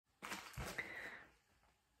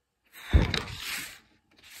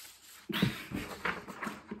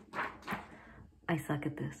I suck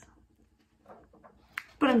at this.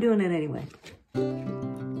 But I'm doing it anyway. I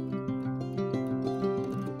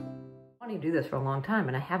wanted to do this for a long time,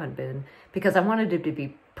 and I haven't been, because I wanted it to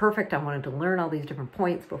be perfect. I wanted to learn all these different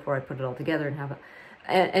points before I put it all together and have a,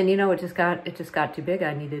 and you know, it just got too big.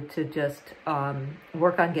 I needed to just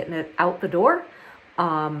work on getting it out the door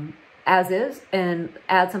as is, and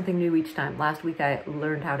add something new each time. Last week I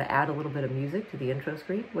learned how to add a little bit of music to the intro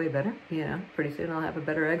screen. Way better. You know, pretty soon I'll have a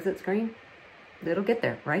better exit screen. It'll get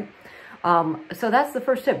there, right? So that's the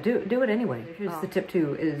first tip. Do it anyway. Here's the tip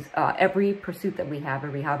 2 is every pursuit that we have,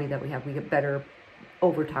 every hobby that we have, we get better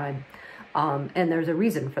over time. And there's a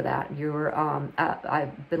reason for that.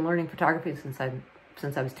 I've been learning photography since I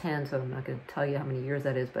was 10, so I'm not going to tell you how many years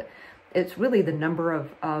that is, but it's really the number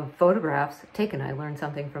of photographs taken. I learned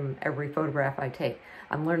something from every photograph I take.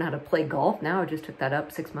 I'm learning how to play golf now. I just took that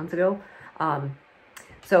up 6 months ago.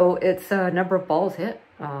 So it's a number of balls hit.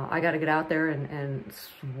 I got to get out there and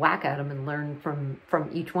whack at them and learn from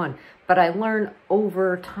each one. But I learn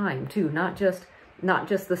over time too, not just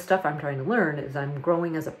the stuff I'm trying to learn, is I'm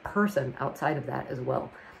growing as a person outside of that as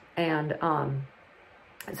well. And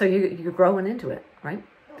so you're growing into it, right?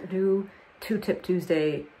 Do 2-Tip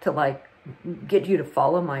Tuesday to like get you to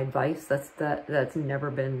follow my advice. That's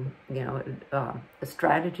never been, you know, a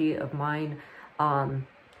strategy of mine.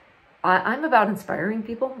 I'm about inspiring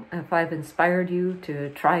people. If I've inspired you to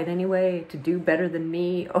try it anyway, to do better than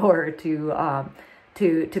me, or to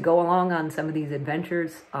go along on some of these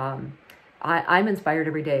adventures, I'm inspired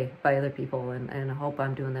every day by other people, and I hope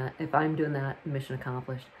I'm doing that. If I'm doing that, mission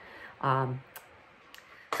accomplished.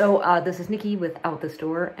 So this is Nikki with Out This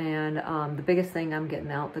Door, and the biggest thing I'm getting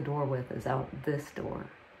out the door with is out this door.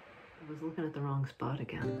 I was looking at the wrong spot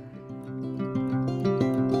again.